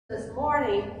This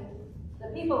morning, the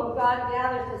people of God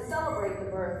gathered to celebrate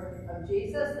the birth of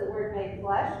Jesus, the Word made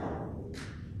flesh.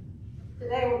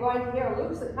 Today we're going to hear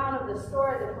Luke's account of the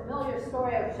story, the familiar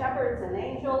story of shepherds and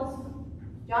angels.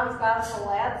 John's Gospel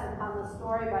adds upon the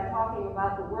story by talking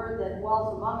about the Word that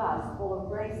dwells among us, full of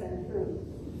grace and truth.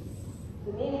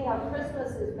 The meaning of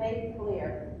Christmas is made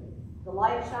clear. The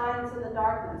light shines in the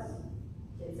darkness.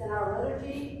 It's in our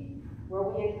liturgy where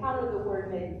we encounter the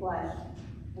Word made flesh.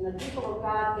 And the people of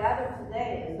God gathered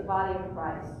today as the body of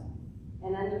Christ.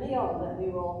 And in the meal that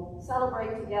we will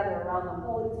celebrate together around the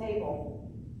holy table,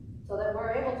 so that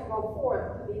we're able to go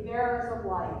forth to be bearers of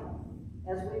light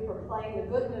as we proclaim the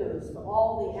good news to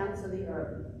all the ends of the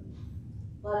earth.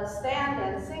 Let us stand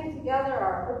and sing together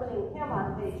our opening hymn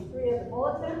on page 3 of the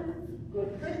bulletin,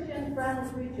 Good Christian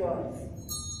Friends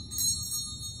Rejoice.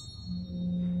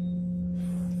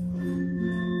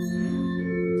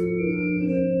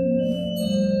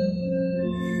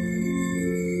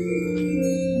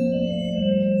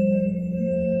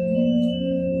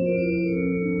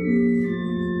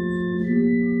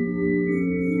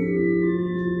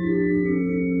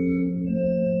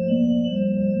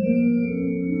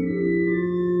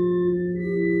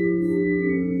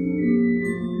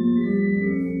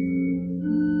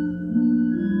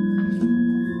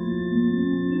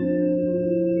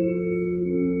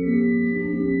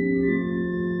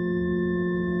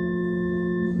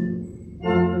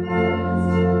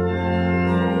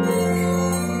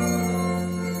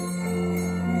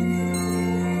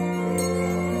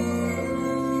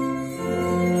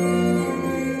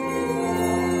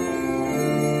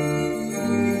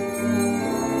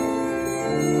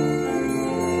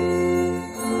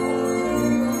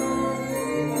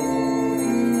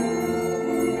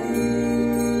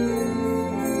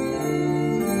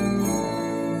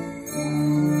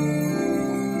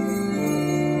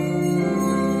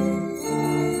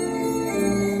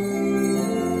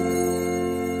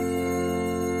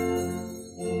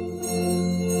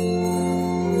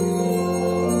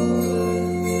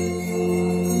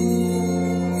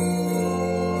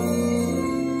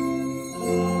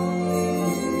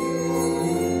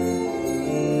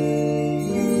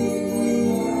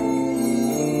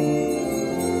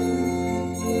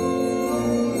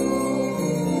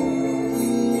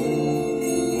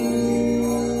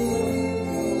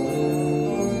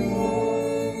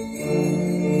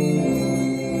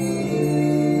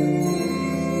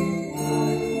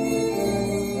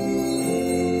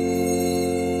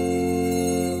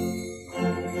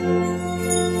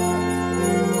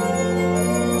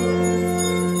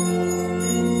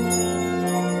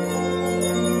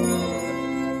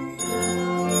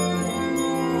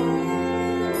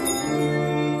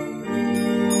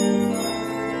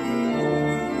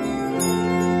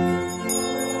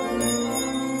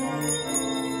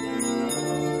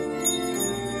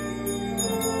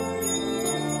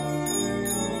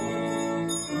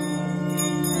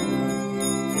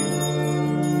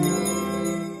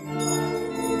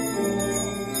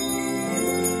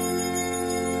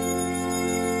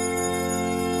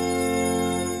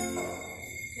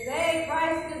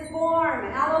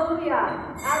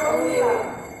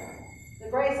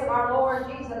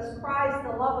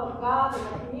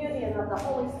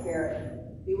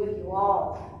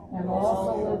 And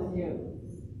also with you.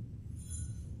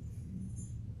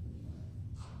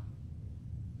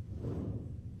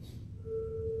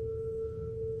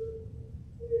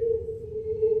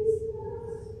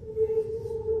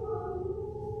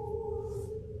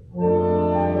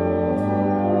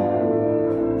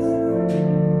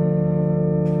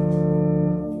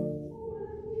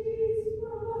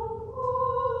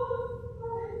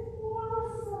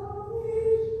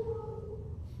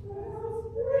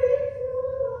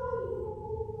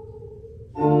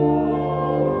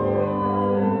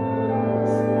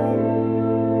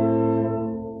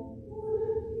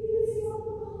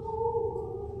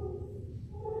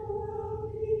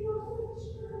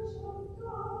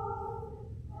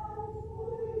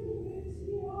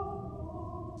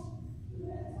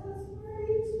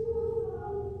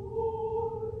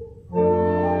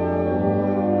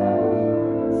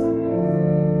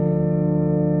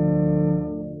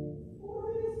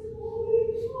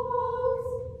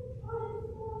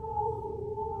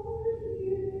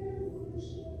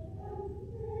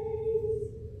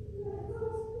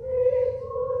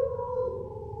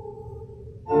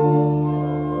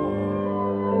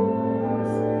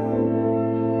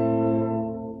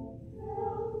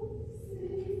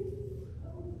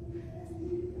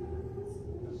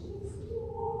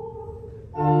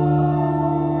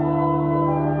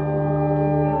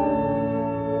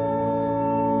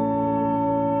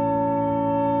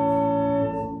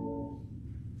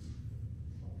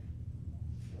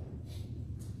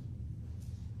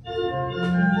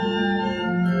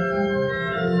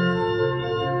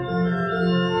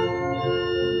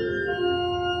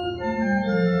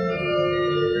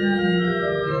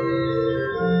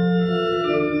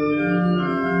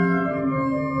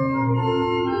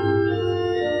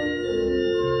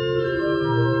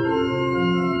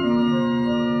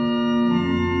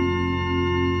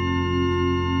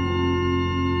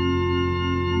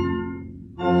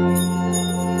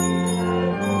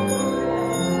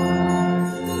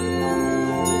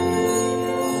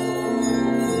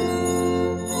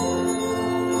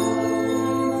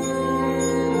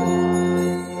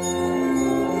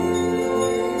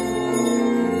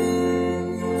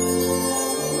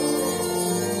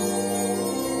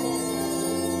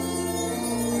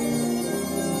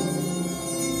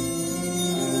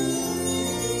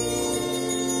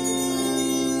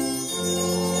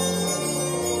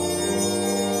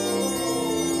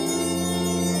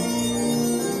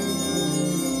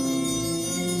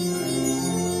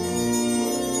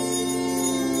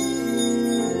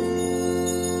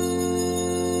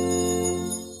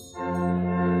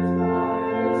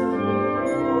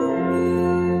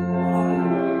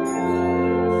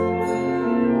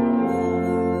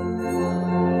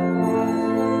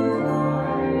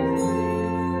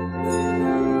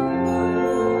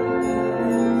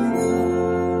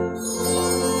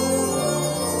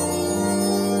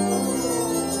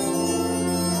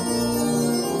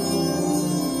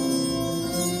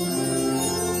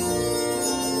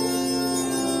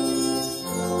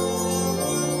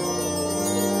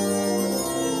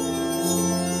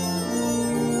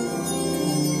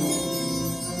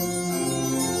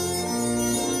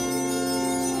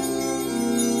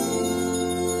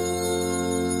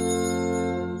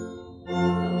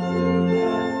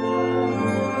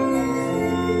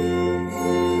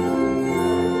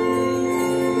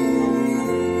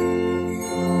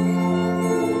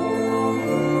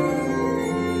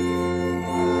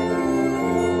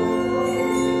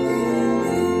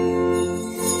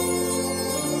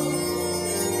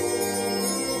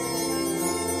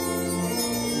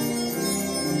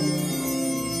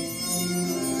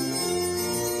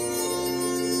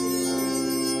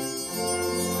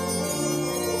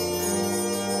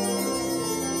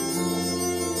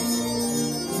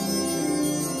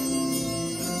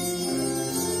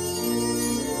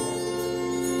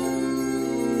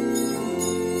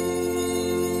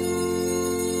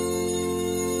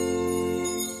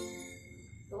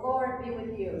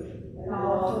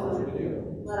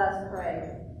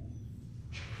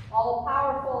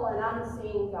 all-powerful and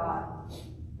unseen God,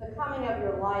 the coming of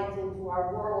your light into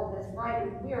our world has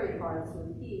brightened weary hearts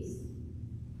with peace.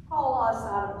 Call us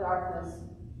out of darkness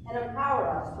and empower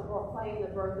us to proclaim the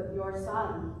birth of your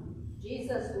Son,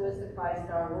 Jesus, who is the Christ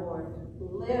our Lord,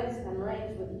 who lives and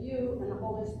reigns with you and the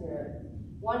Holy Spirit,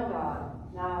 one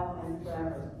God, now and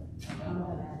forever.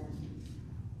 Amen.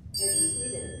 May be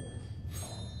seated.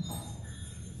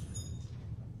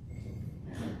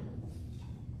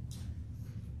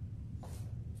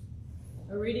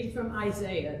 A reading from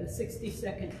Isaiah, the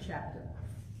 62nd chapter.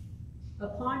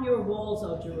 Upon your walls,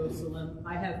 O Jerusalem,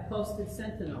 I have posted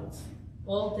sentinels,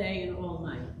 all day and all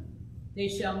night. They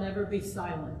shall never be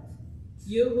silent.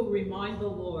 You who remind the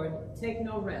Lord, take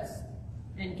no rest,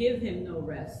 and give him no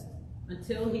rest,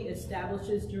 until he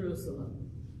establishes Jerusalem,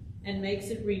 and makes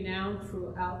it renowned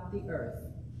throughout the earth.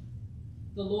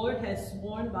 The Lord has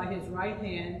sworn by his right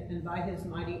hand and by his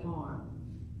mighty arm.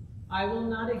 I will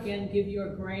not again give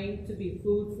your grain to be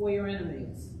food for your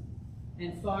enemies,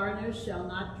 and foreigners shall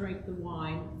not drink the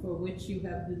wine for which you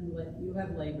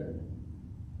have labored.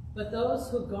 But those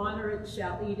who garner it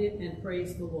shall eat it and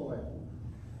praise the Lord,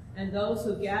 and those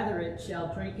who gather it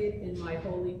shall drink it in my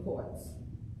holy courts.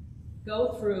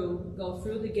 Go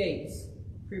through the gates,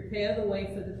 prepare the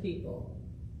way for the people.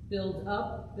 Build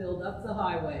up the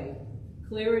highway,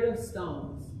 clear it of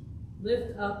stones.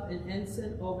 Lift up an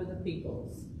ensign over the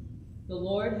peoples. The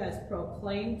Lord has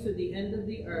proclaimed to the end of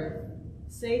the earth,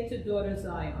 say to daughter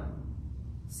Zion,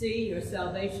 see, your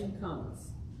salvation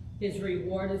comes. His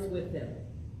reward is with him,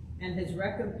 and his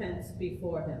recompense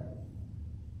before him.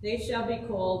 They shall be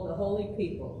called the holy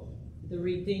people, the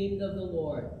redeemed of the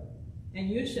Lord. And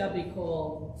you shall be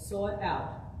called, sought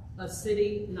out, a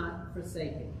city not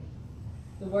forsaken.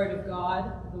 The word of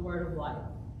God, the word of life.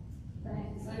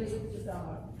 Thanks be to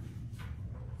God.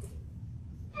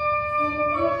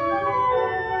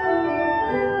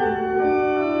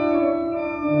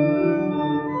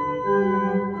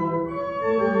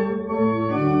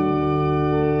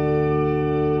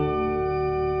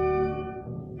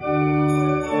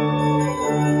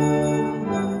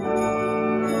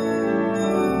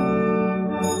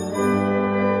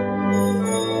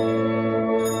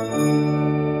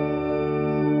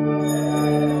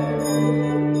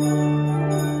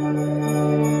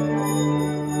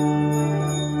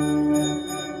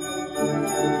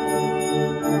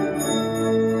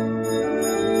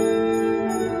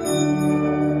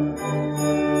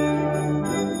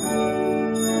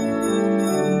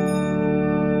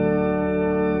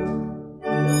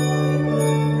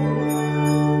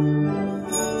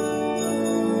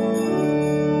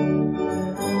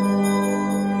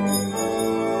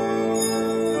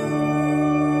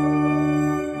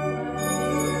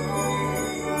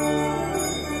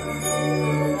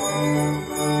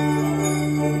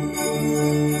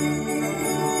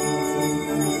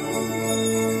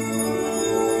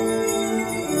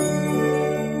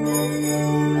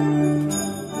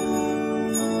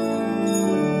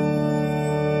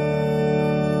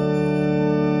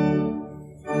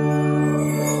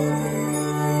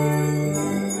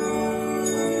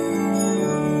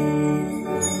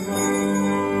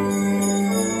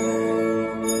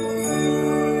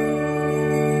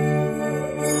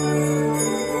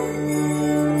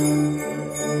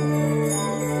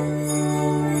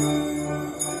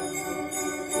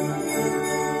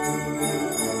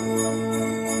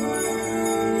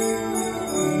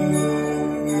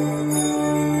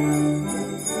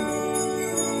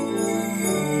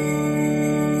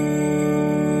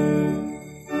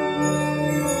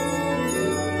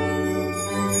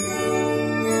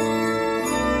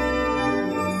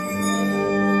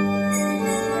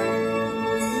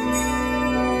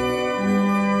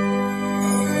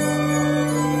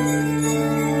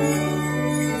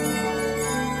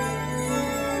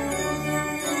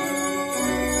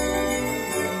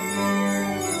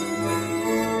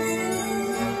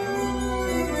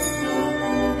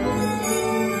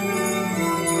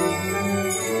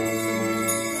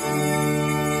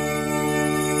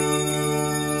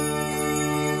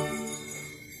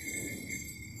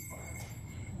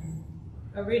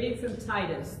 A reading from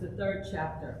Titus, the 3rd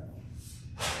chapter.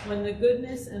 When the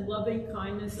goodness and loving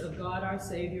kindness of God our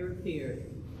Savior appeared,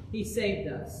 he saved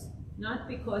us, not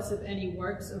because of any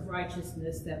works of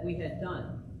righteousness that we had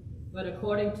done, but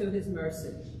according to his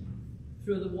mercy,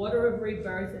 through the water of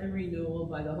rebirth and renewal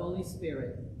by the Holy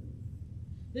Spirit.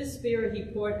 This Spirit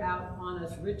he poured out on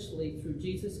us richly through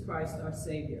Jesus Christ our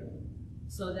Savior,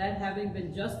 so that having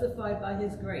been justified by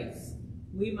his grace,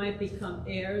 we might become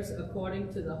heirs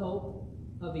according to the hope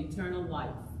of eternal life.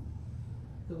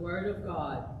 The word of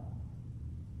God,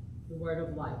 the word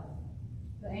of life.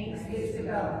 Thanks be to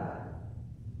God.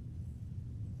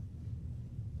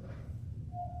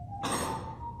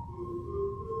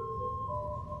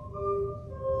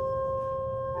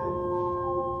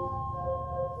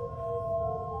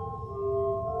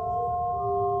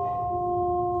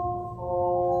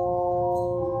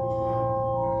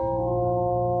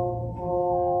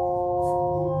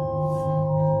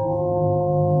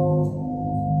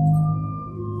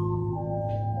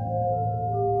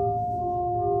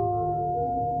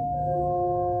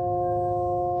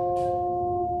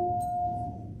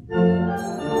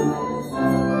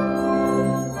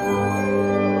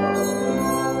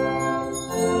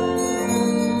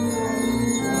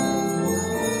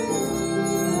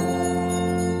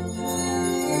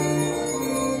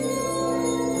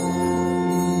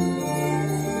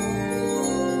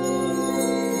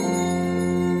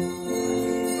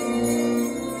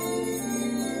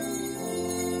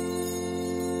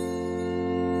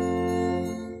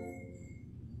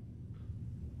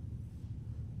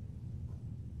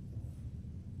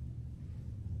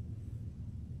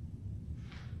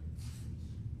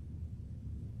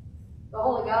 The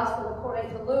Holy Gospel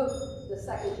according to Luke, the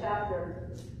 2nd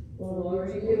chapter.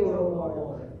 Glory to you, O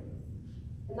Lord.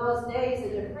 In those days,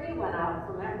 a decree went out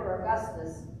from Emperor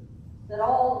Augustus that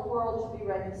all the world should be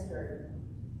registered.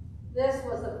 This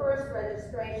was the first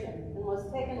registration and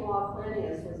was taken while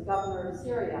Quirinius was governor of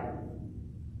Syria.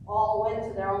 All went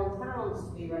to their own towns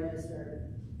to be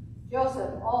registered.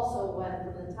 Joseph also went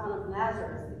from the town of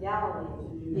Nazareth to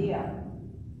Galilee to Judea,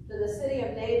 to the city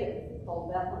of David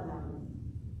called Bethlehem,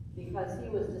 because he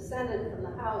was descended from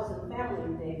the house and family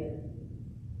of David.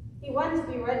 He went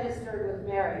to be registered with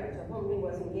Mary, to whom he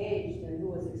was engaged and who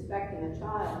was expecting a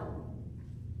child.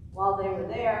 While they were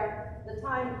there, the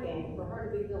time came for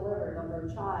her to be delivered of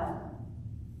her child.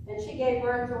 And she gave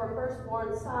birth to her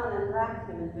firstborn son and wrapped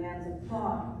him in bands of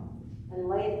cloth and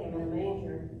laid him in a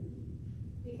manger,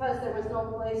 because there was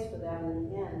no place for them in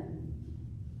the inn.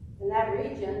 In that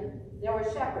region, there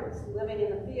were shepherds living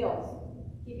in the fields,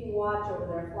 keeping watch over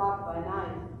their flock by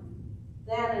night.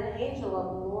 Then an angel of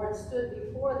the Lord stood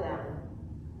before them,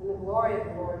 and the glory of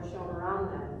the Lord shone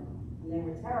around them, and they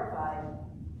were terrified.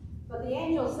 But the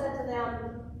angel said to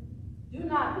them, "Do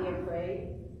not be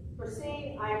afraid, for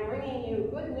see, I am bringing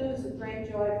you good news of great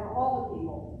joy for all the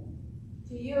people.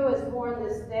 To you is born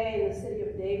this day in the city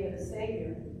of David a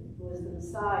Savior, who is the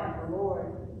Messiah, the Lord.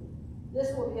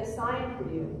 This will be a sign for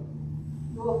you.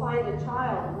 You will find a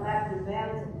child wrapped in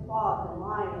bands of cloth and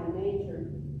lying in a manger."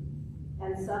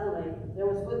 And suddenly there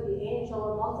was with the angel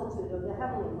a multitude of the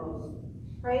heavenly host,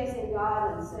 praising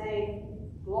God and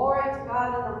saying, "Glory to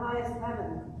God in the highest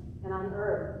heaven, and on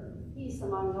earth peace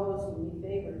among those whom he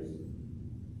favors."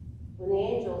 When the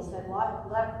angels had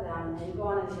left them and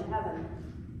gone into heaven,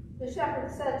 the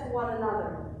shepherds said to one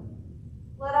another,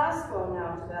 "Let us go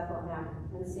now to Bethlehem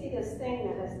and see this thing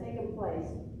that has taken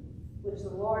place, which the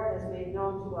Lord has made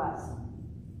known to us."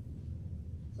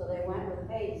 So they went with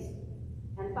haste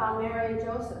and found Mary and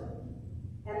Joseph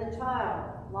and the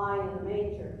child lying in the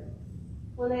manger.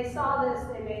 When they saw this,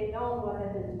 they made known what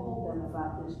had been told them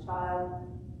about this child,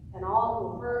 and all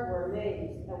who heard were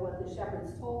amazed at what the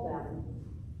shepherds told them.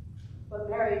 But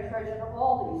Mary treasured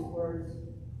all these words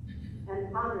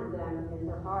and pondered them in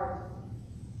her heart.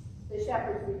 The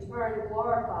shepherds returned,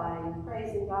 glorifying and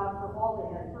praising God for all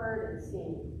they had heard and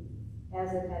seen,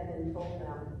 as it had been told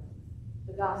them.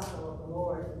 The Gospel of the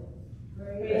Lord.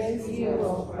 Praise to you,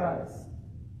 O Christ.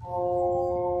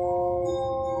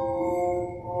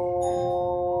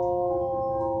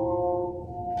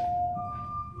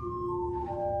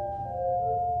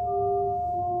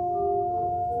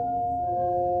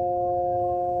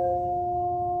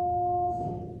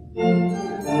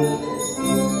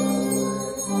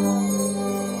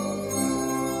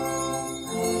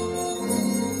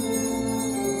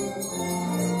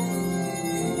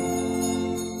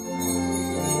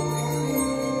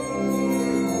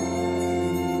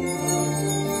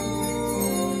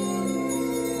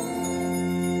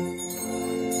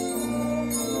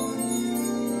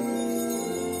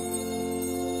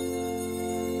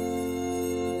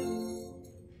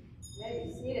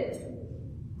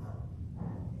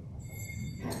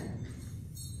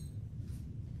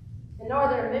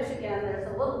 Northern Michigan, there's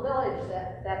a little village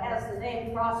that has the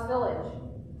name Cross Village.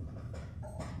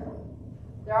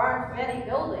 There aren't many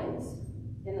buildings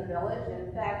in the village.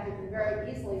 In fact, you can very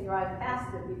easily drive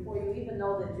past it before you even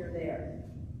know that you're there.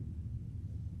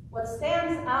 What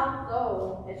stands out,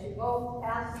 though, as you go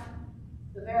past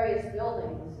the various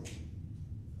buildings,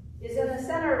 is in the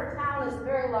center of town is a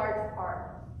very large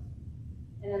park.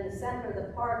 And in the center of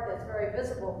the park that's very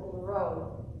visible from the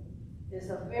road is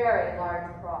a very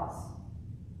large cross.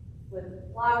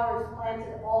 with flowers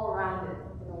planted all around it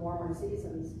in the warmer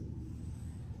seasons.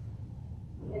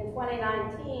 In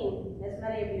 2019, as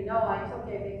many of you know, I took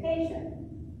a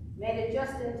vacation, made it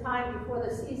just in time before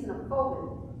the season of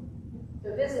COVID,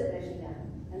 to visit Michigan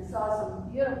and saw some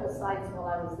beautiful sights while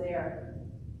I was there.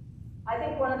 I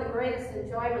think one of the greatest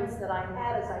enjoyments that I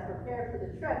had as I prepared for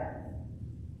the trip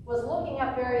was looking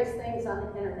up various things on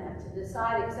the internet to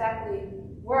decide exactly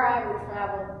where I would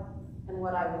travel and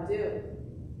what I would do.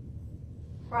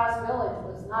 Cross Village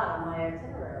was not on my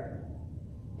itinerary.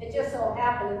 It just so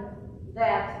happened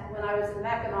that when I was in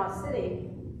Mackinac City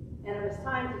and it was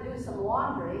time to do some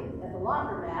laundry at the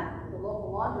laundromat, the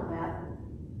local laundromat,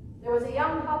 there was a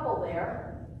young couple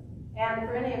there, and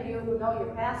for any of you who know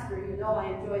your pastor, you know I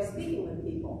enjoy speaking with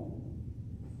people.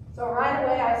 So right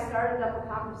away I started up a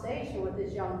conversation with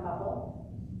this young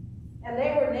couple, and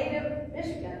they were native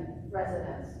Michigan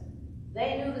residents.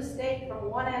 They knew the state from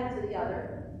one end to the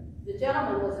other. The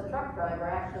gentleman was a truck driver,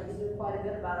 actually. He knew quite a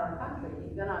bit about our country.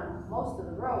 He'd been on most of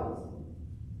the roads.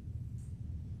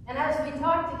 And as we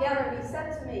talked together, he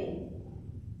said to me,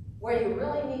 where you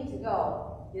really need to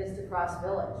go is to Cross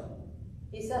Village.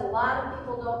 He said a lot of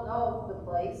people don't know the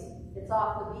place. It's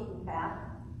off the beaten path,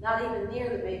 not even near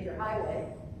the major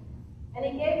highway. And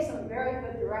he gave some very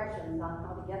good directions on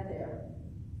how to get there.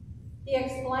 He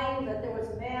explained that there was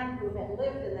a man who had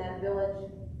lived in that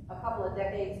village a couple of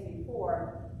decades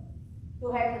before,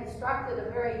 who had constructed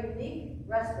a very unique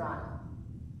restaurant.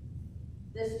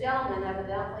 This gentleman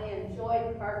evidently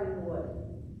enjoyed carving wood.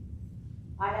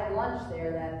 I had lunch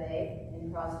there that day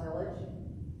in Cross Village.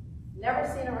 Never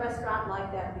seen a restaurant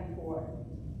like that before.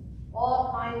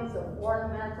 All kinds of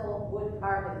ornamental wood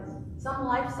carvings, some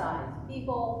life-size,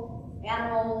 people,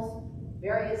 animals,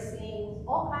 various scenes,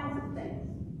 all kinds of things.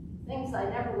 Things I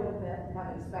never would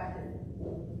have expected.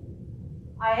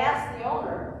 I asked the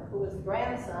owner, who was the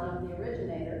grandson of the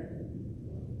originator,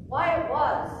 why it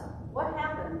was, what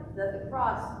happened that the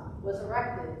cross was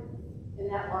erected in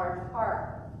that large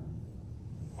park.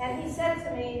 And he said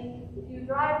to me, if you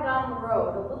drive down the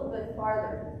road a little bit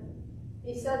farther,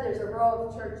 he said there's a row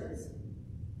of churches.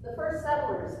 The first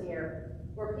settlers here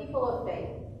were people of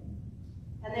faith,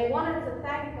 and they wanted to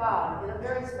thank God in a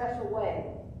very special way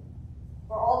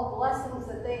for all the blessings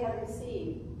that they had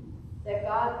received, that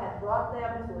God had brought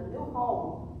them to a new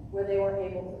home where they were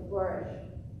able to flourish.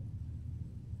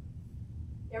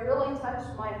 It really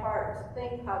touched my heart to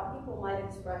think how people might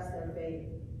express their faith.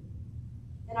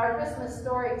 In our Christmas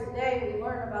story today, we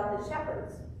learn about the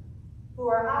shepherds who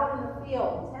are out in the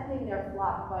field tending their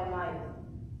flock by night.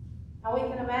 And we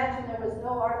can imagine there was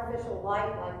no artificial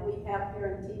light like we have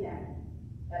here in Teaneck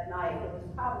at night. It was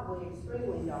probably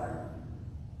extremely dark.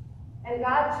 And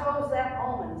God chose that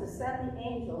moment to send the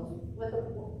angels with a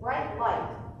bright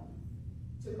light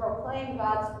to proclaim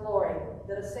God's glory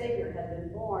that a Savior had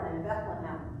been born in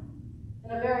Bethlehem,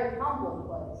 in a very humble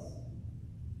place.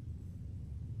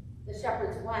 The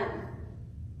shepherds went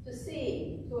to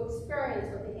see, to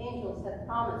experience what the angels had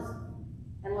promised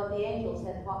and what the angels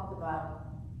had talked about.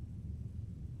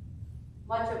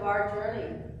 Much of our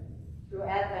journey through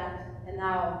Advent and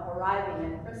now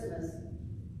arriving at Christmas,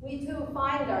 we too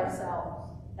find ourselves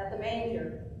at the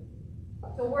manger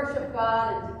to worship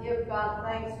God and to give God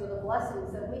thanks for the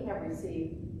blessings that we have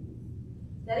received.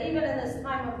 That even in this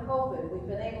time of COVID, we've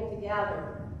been able to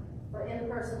gather for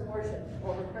in-person worship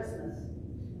over Christmas,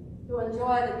 to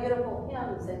enjoy the beautiful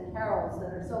hymns and carols that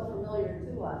are so familiar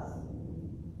to us.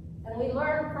 And we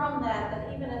learn from that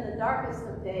that even in the darkest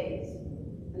of days,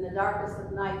 in the darkest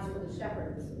of nights for the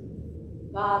shepherds,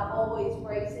 God always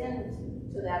breaks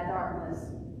into that darkness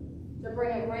to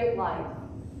bring a great light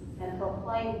and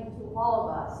proclaim to all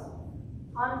of us,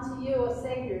 unto you a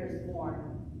Savior is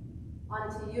born,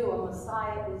 unto you a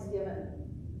Messiah is given.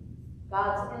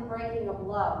 God's inbreaking of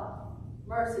love,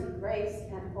 mercy, grace,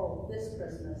 and hope this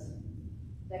Christmas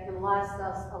that can last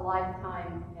us a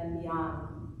lifetime and beyond.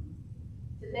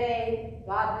 Today,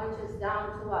 God reaches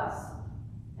down to us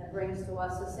and brings to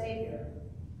us a Savior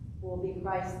who will be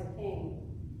Christ the King.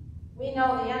 We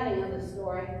know the ending of the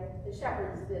story. The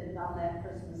shepherds did on that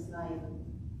Christmas night.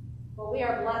 But we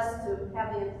are blessed to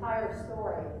have the entire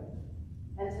story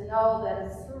and to know that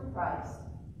it's through Christ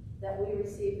that we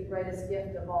receive the greatest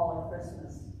gift of all at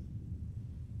Christmas.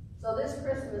 So this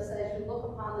Christmas, as you look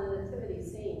upon the nativity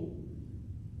scene,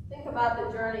 think about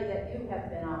the journey that you have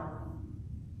been on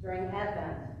during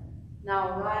Advent,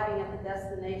 now arriving at the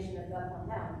destination of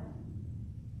Bethlehem.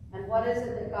 And what is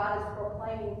it that God is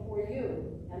proclaiming for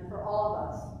you and for all of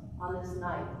us on this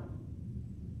night?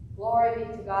 Glory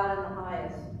be to God in the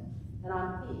highest, and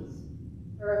on peace,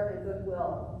 earth and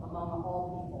goodwill among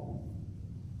all people.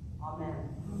 Amen.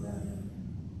 Amen.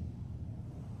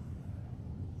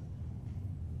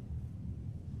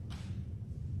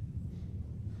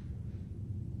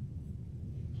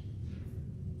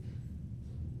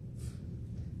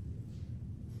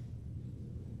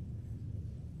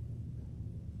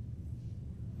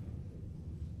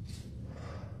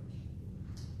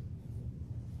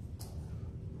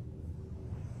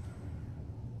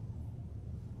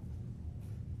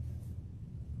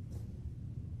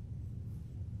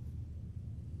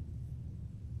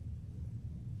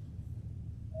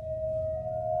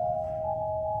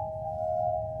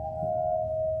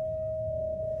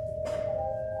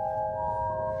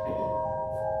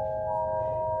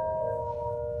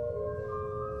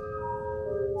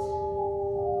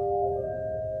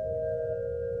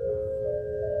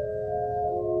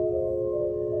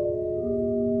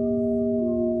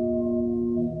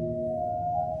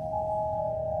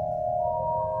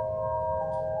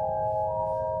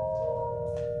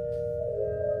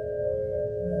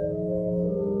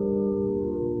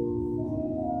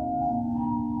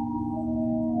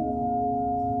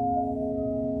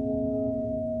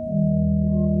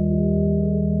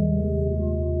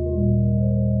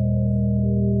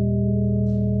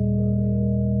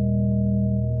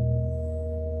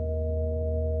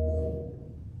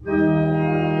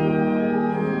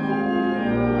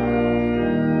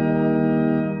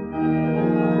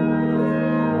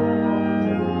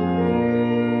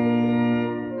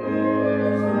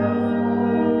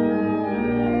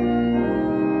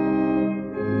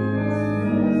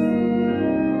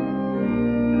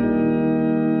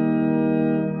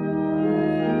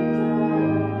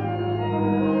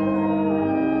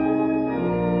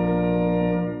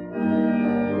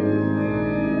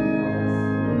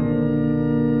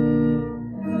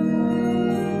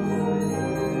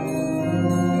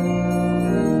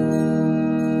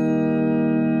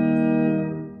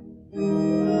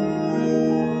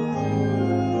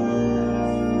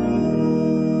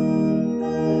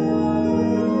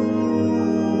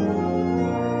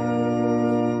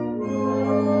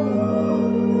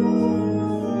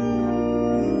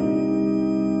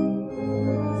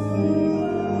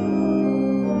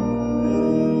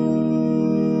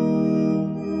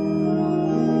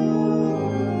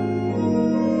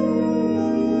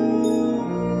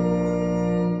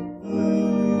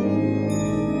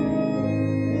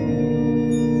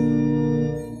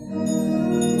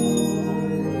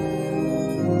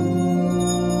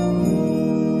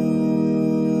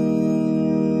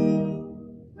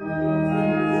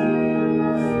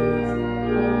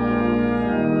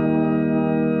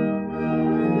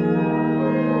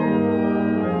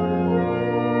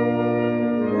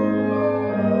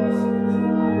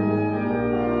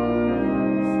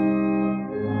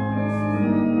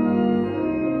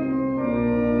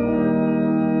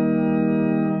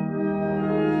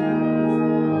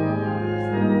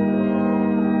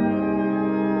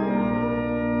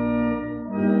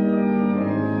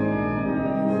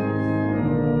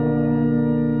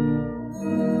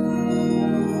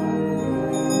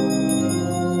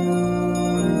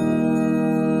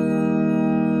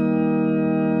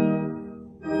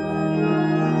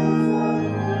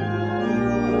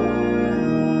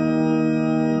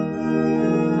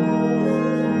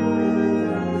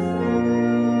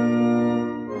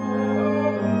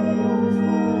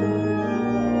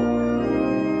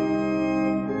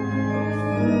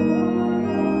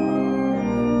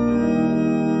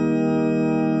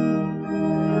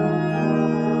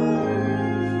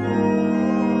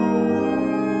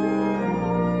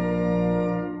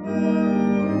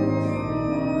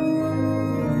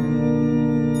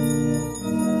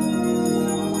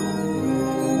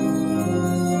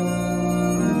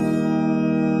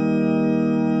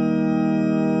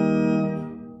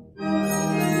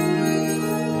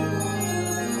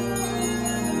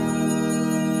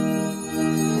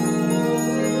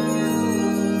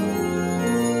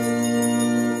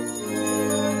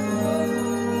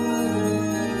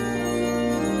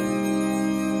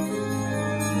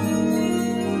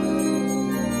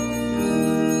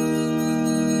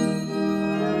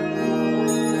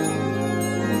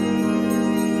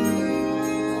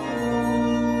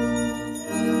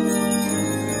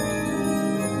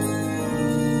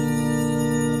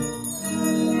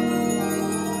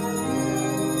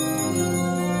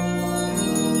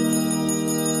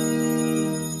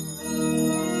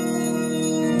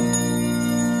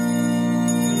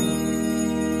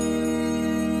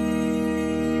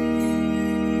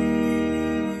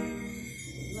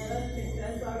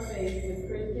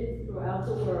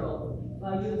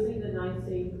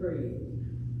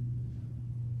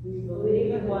 We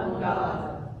believe in one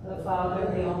God, the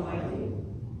Father, the Almighty,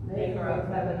 maker of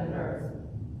heaven and earth,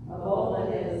 of all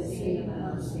that is seen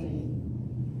and unseen.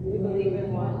 We believe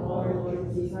in one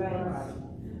Lord Jesus Christ,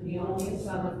 the only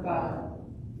Son of God,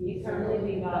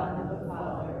 eternally begotten of the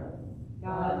Father,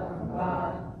 God from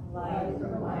God, light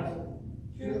from light,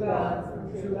 true God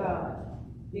from true God,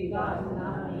 begotten,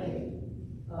 not made,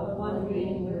 of one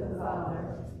being with the Father.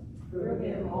 Through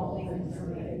him all things are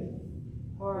made.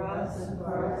 For us and for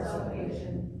our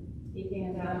salvation, he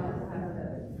came down from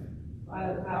heaven.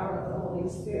 By the power of the Holy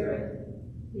Spirit,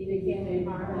 he became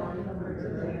incarnate from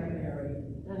Virgin Mary,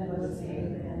 and was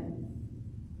made man.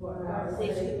 For our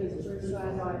sake he was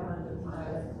crucified by Pontius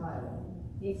Pilate.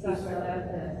 He suffered death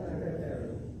and was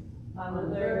buried. On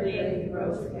the third day he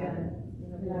rose again,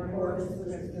 in accordance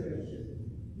with Scriptures.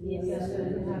 He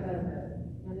ascended into heaven,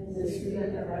 and is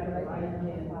seated at the right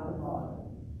hand of God.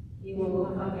 He will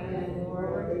come again in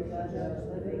glory to judge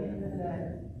living and the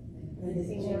dead, and his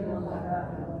kingdom will not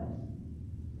have no end.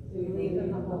 We believe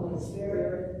in the Holy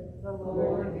Spirit, the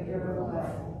Lord and giver of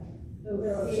life, who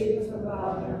proceeds from the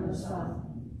Father and the Son.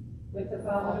 With the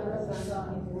Father and the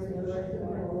Son, he is worshipped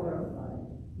and glorified.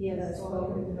 He has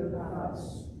spoken through the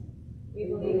prophets. We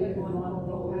believe in one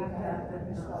holy Catholic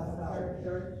and Apostolic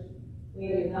Church.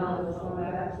 We acknowledge one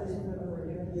baptism for the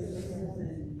forgiveness of sins.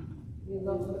 We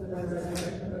look for the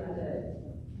resurrection of the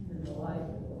dead and the life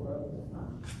of the world to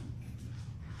come.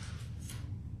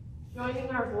 Joining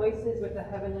our voices with the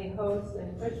heavenly hosts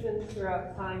and Christians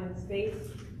throughout time and space,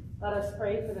 let us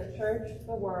pray for the church,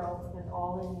 the world, and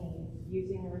all in need,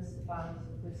 using the response,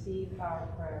 receive our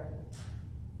prayer.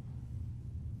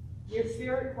 Your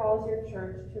Spirit calls your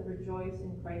church to rejoice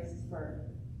in Christ's birth.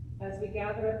 As we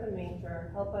gather at the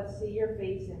manger, help us see your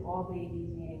face in all babies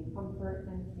needing comfort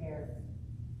and care.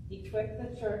 Equip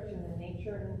the church in the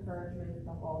nature and encouragement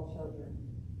of all children.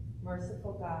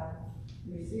 Merciful God,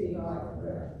 Receive our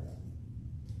prayer.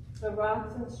 the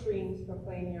rocks and streams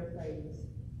proclaim your praise.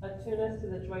 Attune us to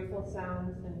the joyful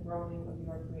sounds and groaning of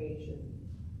your creation.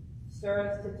 Stir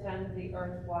us to tend the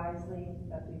earth wisely,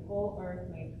 that the whole earth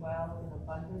may dwell in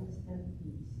abundance and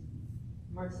peace.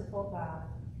 Merciful God,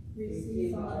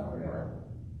 Receive our prayer.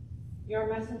 your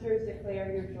messengers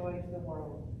declare your joy to the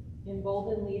world.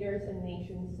 Embolden leaders and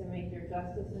nations to make your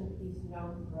justice and peace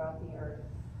known throughout the earth.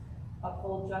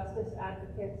 Uphold justice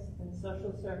advocates and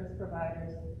social service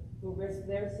providers who risk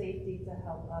their safety to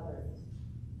help others.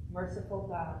 Merciful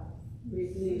God,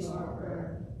 Receive our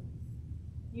prayer.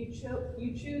 you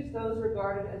choose those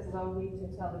regarded as lowly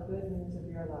to tell the good news of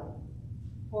your love.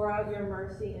 Pour out your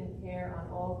mercy and care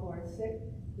on all who are sick,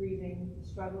 grieving,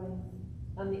 struggling,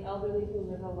 and the elderly who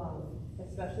live alone,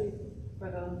 especially for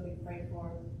those we pray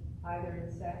for, either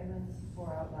in silence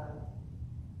or out loud.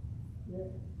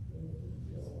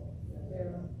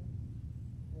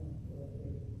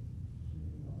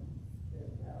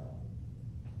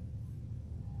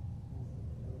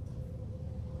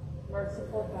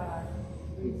 Merciful God,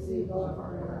 Receive our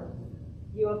prayer.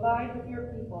 you abide with your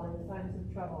people in times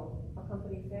of trouble.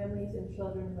 Accompany families and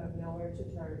children who have nowhere to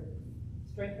turn.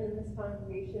 Strengthen this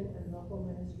congregation and local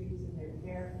ministries in their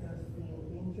care for those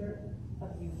fleeing danger,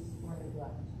 abuse, or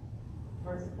neglect.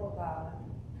 Merciful God,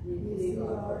 Receive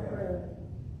our prayer.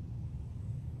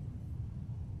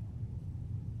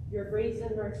 your grace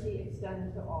and mercy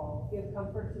extend to all. Give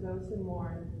comfort to those who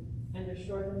mourn, and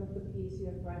assure them of the peace you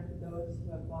have granted those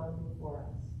who have gone before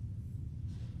us.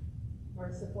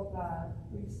 Merciful God,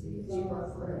 Receive our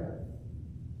prayer.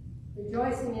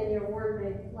 Rejoicing in your word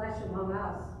made flesh among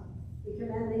us, we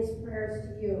commend these prayers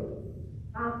to you,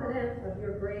 confident of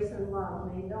your grace and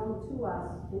love made known to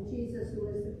us in Jesus, who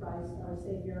is the Christ, our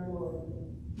Savior and Lord.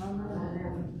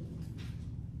 Amen.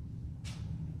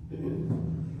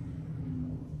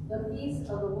 The peace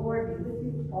of the Lord be with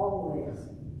you always.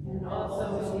 And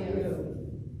also with you.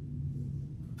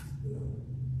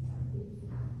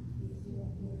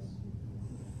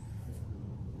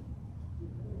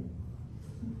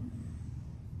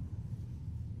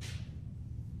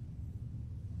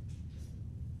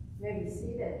 You may be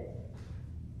seated.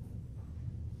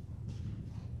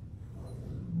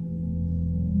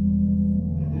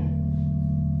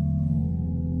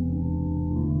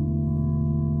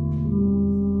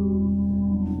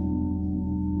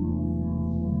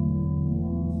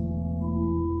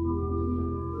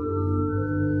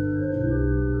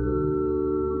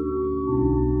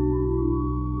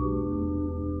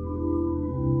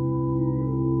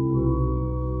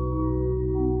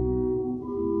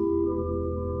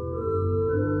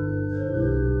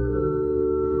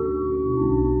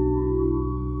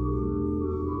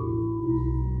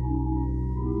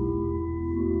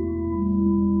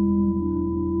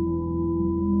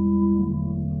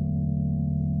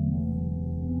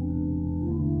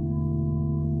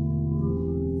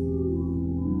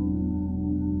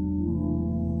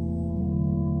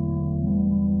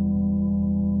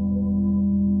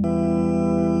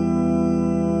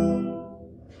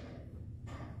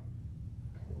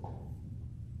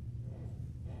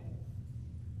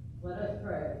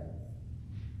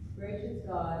 Gracious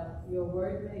God, your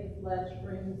word made flesh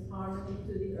brings harmony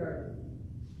to the earth.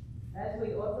 As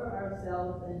we offer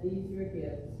ourselves and these your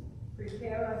gifts,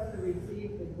 prepare us to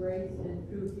receive the grace and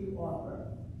truth you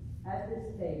offer at this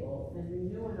table, and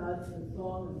renew in us the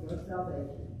song of your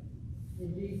salvation.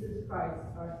 In Jesus Christ,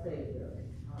 our Savior.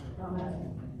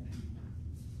 Amen.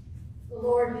 The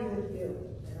Lord be with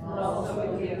you. And also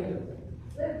with you.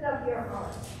 Lift up your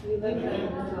hearts. We lift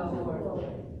up to the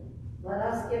Lord. Let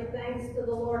us give thanks to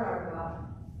the Lord our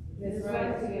God. It is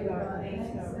right to give our thanks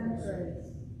and praise.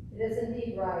 It is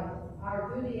indeed right,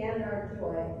 our duty and our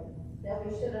joy, that we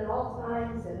should at all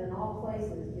times and in all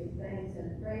places give thanks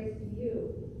and praise to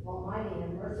you, Almighty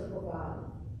and merciful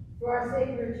God, through our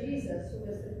Savior Jesus, who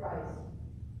is the Christ.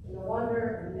 In the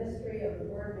wonder and mystery of the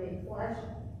Word made flesh,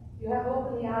 you have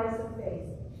opened the eyes of faith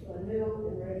to a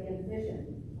new and radiant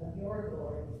vision of your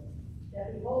glory,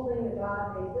 that beholding the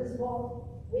God made visible,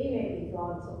 we may be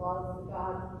drawn to love the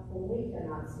God whom we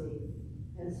cannot see.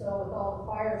 And so with all the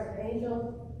choirs of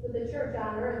angels, with the church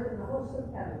on earth and the hosts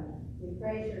of heaven, we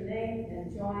praise your name and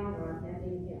join our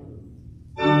unending hymn.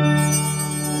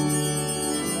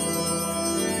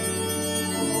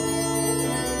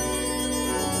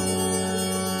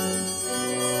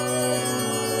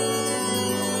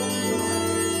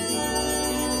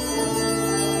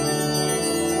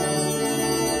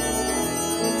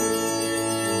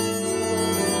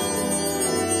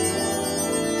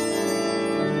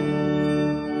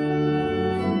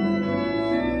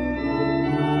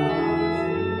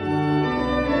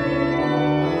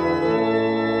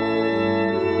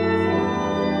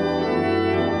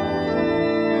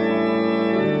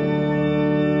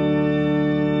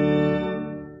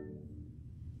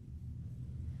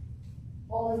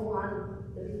 Holy One,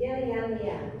 the beginning and the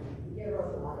end, giver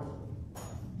of life.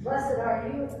 Blessed are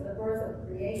you for the birth of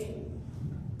creation.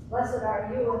 Blessed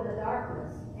are you in the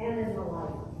darkness and in the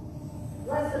light.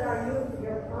 Blessed are you for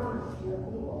your promise to your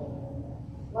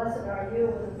people. Blessed are you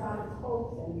in the promised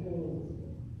hopes and dreams.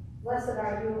 Blessed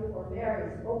are you for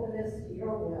Mary's openness to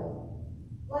your will.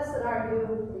 Blessed are you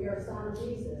for your Son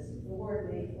Jesus, the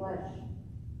Word made flesh.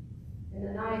 In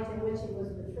the night in which he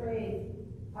was betrayed,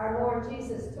 our Lord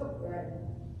Jesus took bread,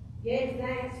 gave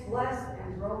thanks, blessed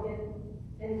and broke it,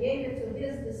 and gave it to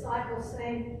his disciples,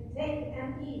 saying, "Take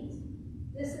and eat.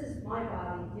 This is my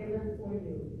body given for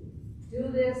you.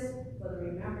 Do this for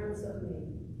the remembrance of me."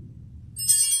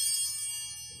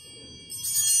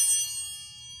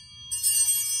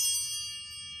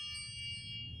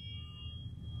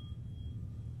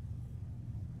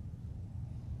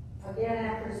 Again,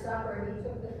 after supper, he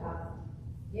took the cup,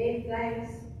 gave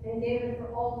thanks, and gave it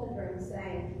for all to drink,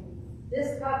 saying,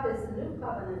 "This cup is the new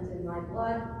covenant in my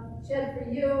blood, shed for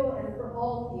you and for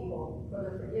all people for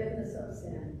the forgiveness of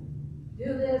sin.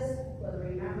 Do this for the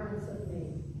remembrance of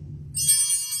me."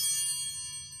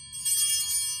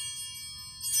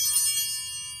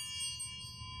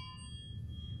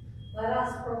 Let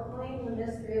us proclaim the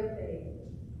mystery of faith.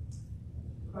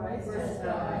 Christ has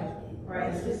died.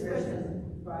 Christ is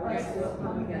risen. Christ will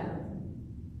come again.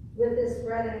 With this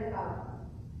bread and cup,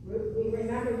 we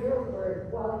remember your word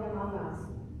dwelling among us,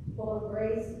 full of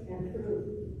grace and truth.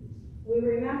 We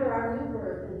remember our new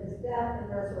birth and his death and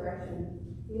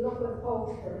resurrection. We look with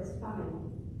hope for his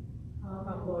coming.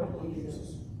 Come, Lord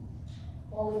Jesus.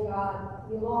 Holy God,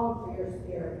 we long for your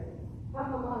Spirit.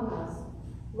 Come among us.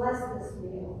 Bless this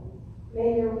meal.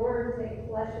 May your word take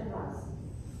flesh in us.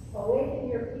 Awaken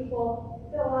your people.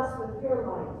 Fill us with your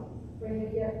light. Bring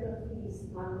the gift of peace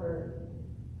on earth.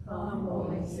 Come,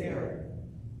 Holy Spirit.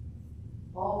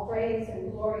 All praise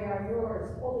and glory are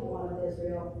yours, Holy One of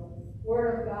Israel,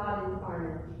 Word of God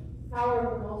incarnate, power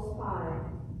of the Most High,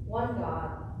 one God,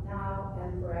 now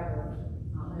and forever.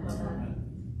 Amen.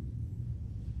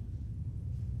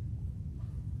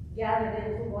 Gathered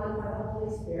into one by the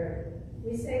Holy Spirit,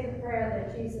 we say the prayer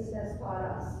that Jesus has taught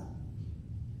us.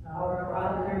 Our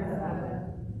Father in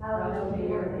heaven, hallowed be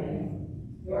your name.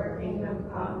 Your kingdom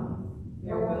come,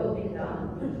 your will be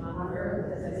done, on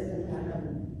earth as it is in heaven.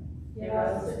 Give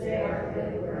us today our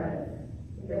daily bread.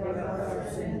 Forgive us our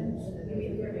sins, as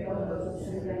we forgive those who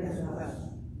sin against us.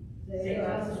 Save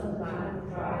us from the time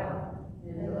of trial,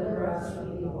 and deliver us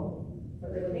from evil. For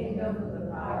the kingdom,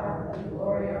 the power, and the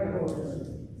glory are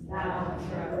yours, now and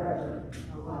forever.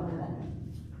 Amen.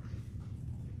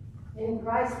 In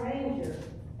Christ's manger,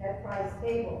 at Christ's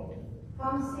table,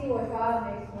 come see what God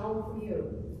makes known for you.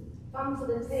 Come to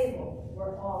the table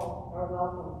where all are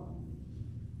welcome.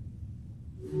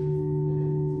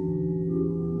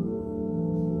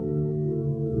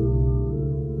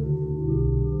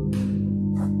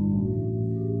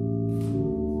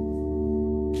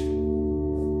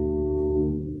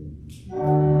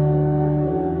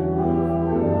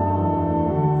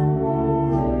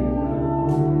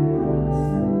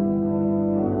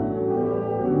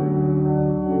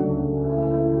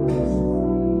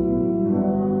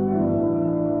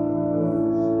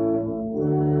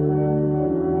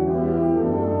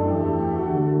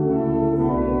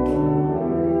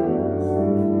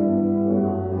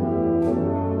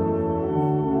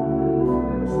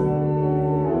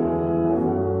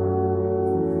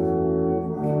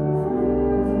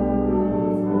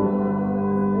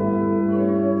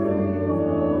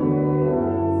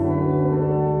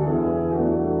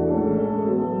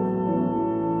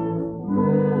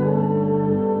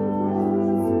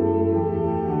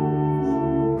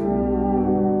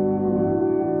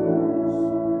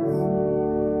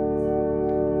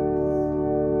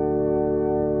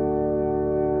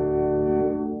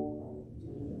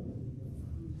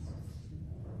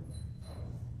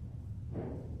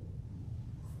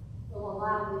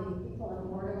 allow the people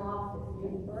in Morganloft to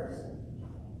commune first.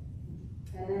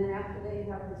 And then after they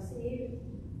have received,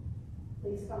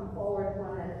 please come forward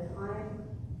one at a time.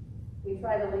 We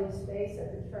try to leave space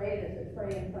at the tray. There's a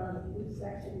tray in front of the food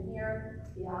section here.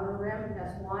 The outer rim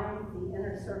has wine. The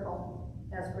inner circle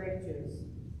has grape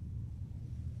juice.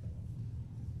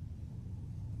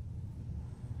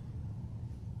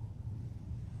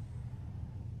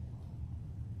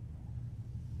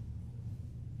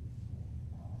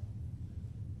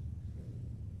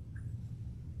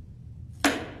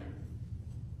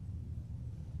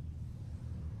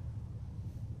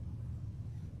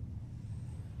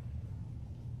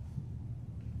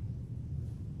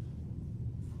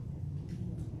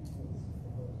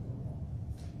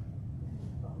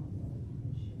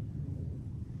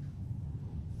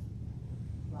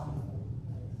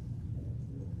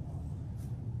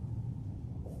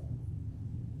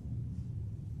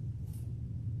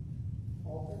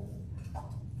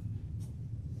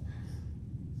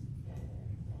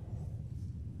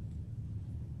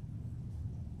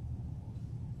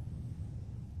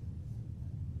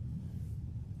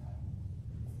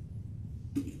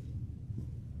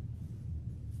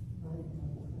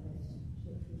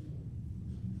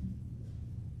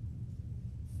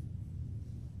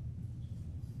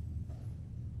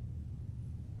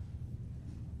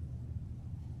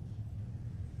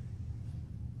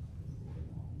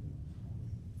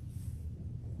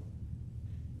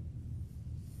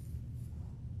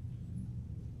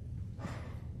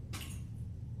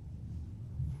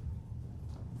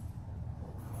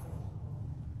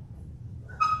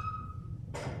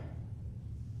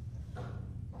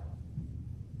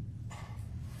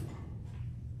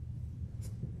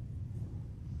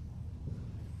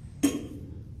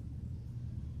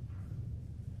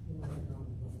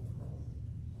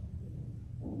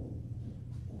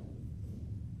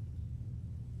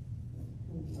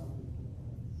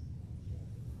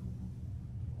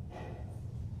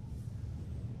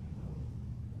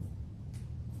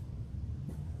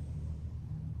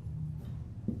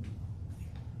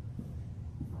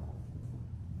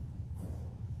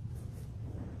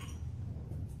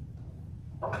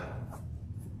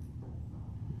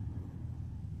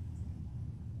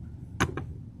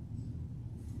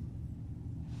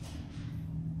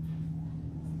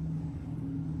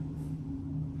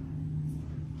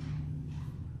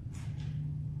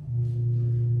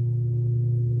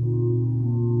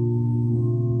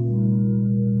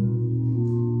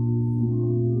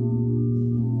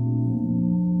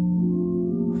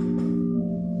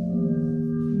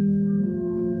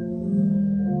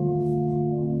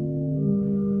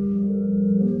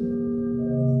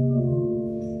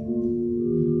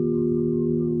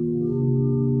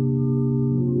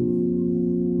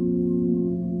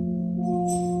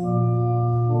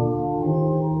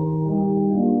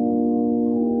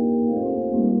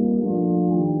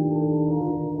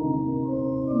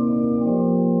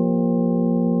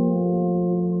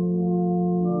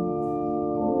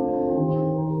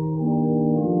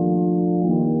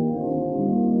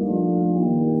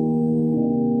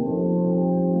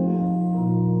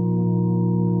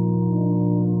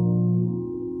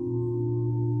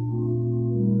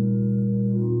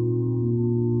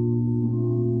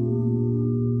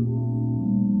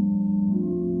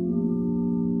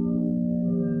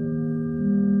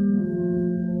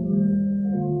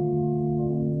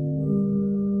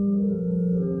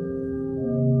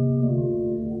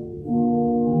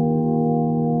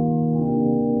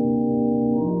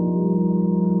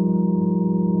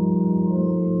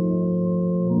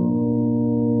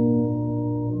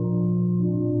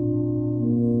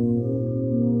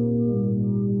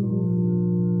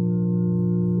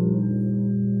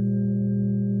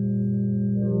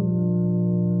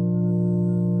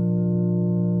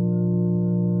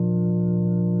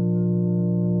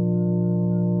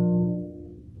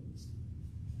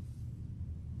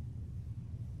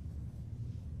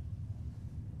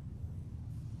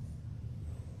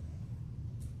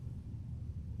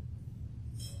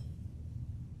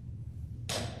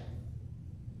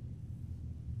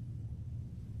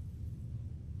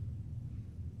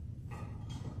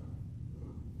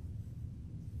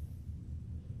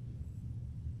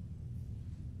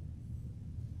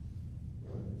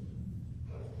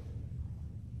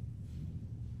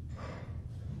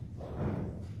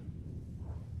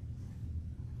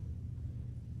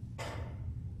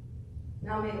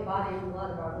 Now may the body and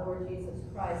blood of our Lord Jesus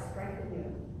Christ strengthen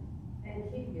you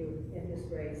and keep you in his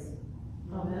grace.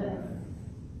 Amen.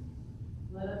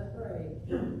 Let us pray.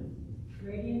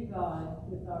 Radiant God,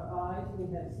 with our eyes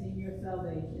we have seen your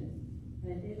salvation,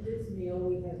 and in this meal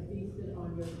we have feasted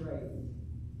on your grace.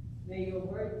 May your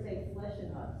word take flesh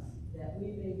in us, that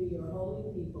we may be your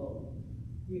holy people,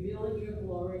 revealing your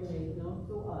glory made known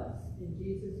to us in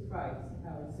Jesus Christ,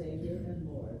 our Savior and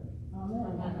Lord.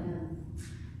 Amen. Amen.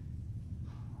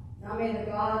 Now may the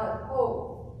God of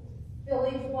hope fill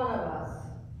each one of us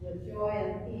with joy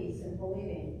and peace in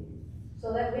believing,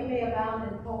 so that we may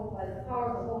abound in hope by the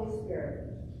power of the Holy Spirit,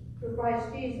 through Christ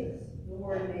Jesus, the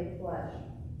Word made flesh.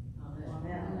 Amen.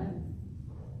 Amen.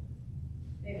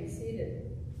 May be seated.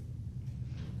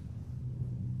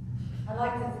 I'd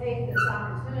like to take this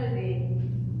opportunity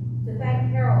to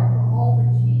thank Carol for all that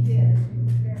she did to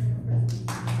prepare for Christmas.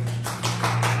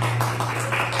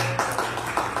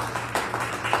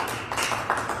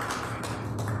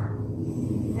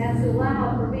 And to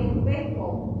Lana for being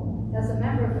faithful as a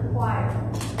member of the choir.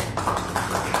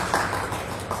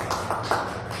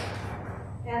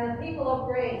 And the people of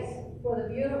Grace for the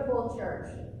beautiful church,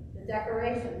 the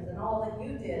decorations, and all that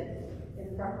you did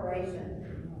in preparation.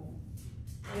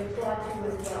 We applaud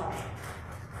you as well.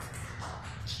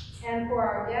 And for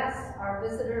our guests, our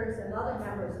visitors, and other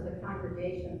members of the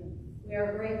congregation, we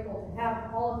are grateful to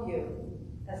have all of you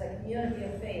as a community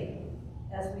of faith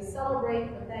as we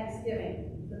celebrate the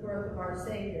Thanksgiving, the birth of our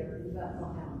Savior in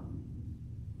Bethlehem.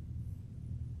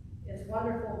 It's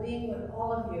wonderful being with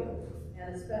all of you,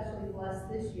 and especially blessed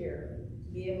this year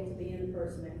to be able to be in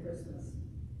person at Christmas.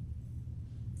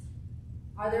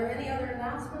 Are there any other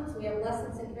announcements? We have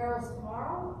lessons and carols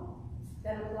tomorrow,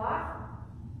 10 o'clock.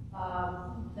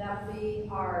 That will be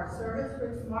our service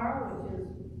for tomorrow, which is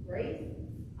great.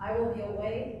 I will be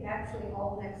away actually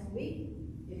all next week.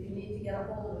 If you need to get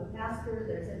a hold of the pastor,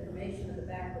 there's information at the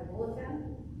back of the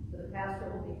bulletin. So the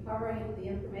pastor will be covering it. The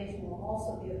information will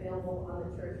also be available on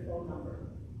the church phone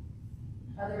number.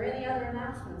 Are there any other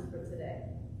announcements for today?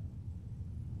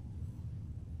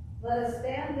 Let us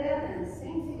stand then and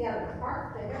sing together.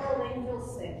 Hark the herald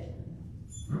angels sing.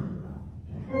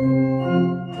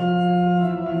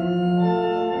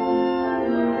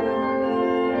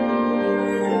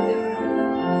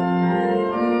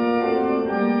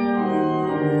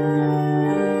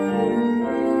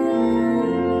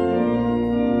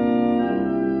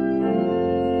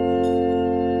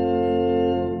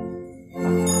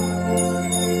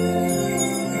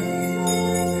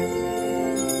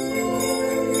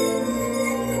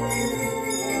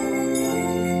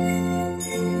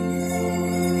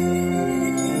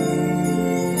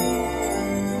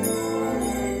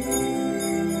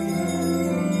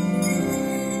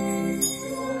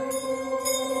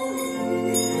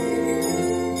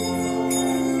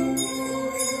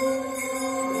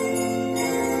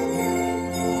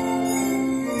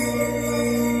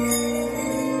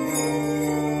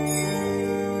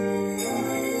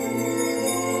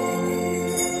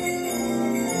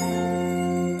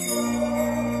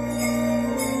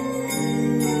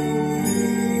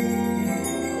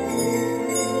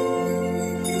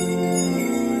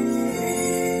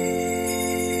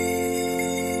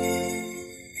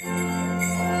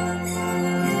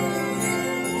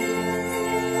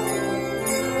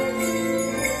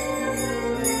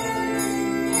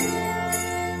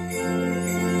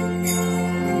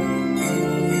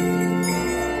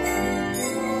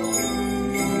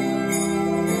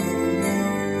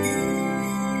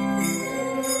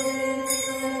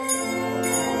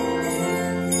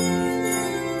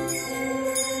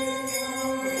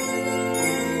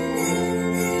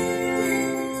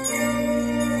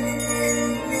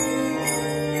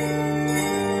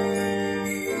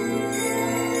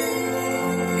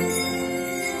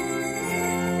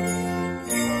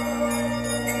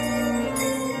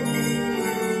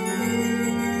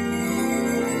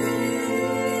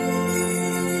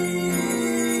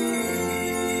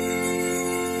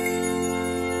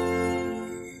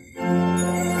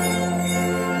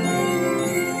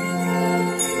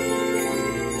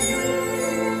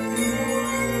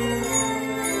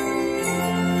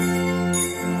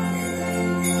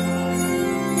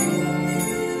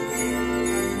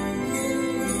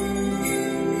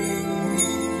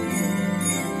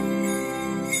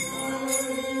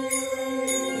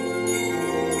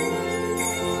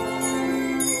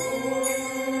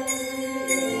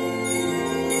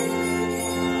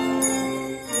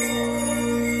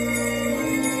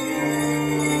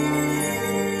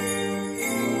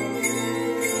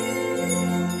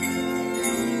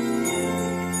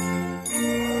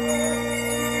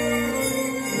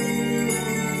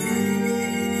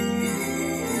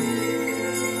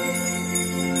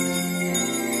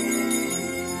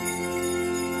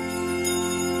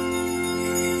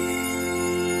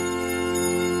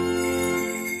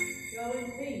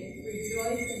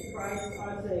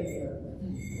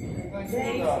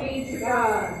 Thanks be to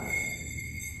God.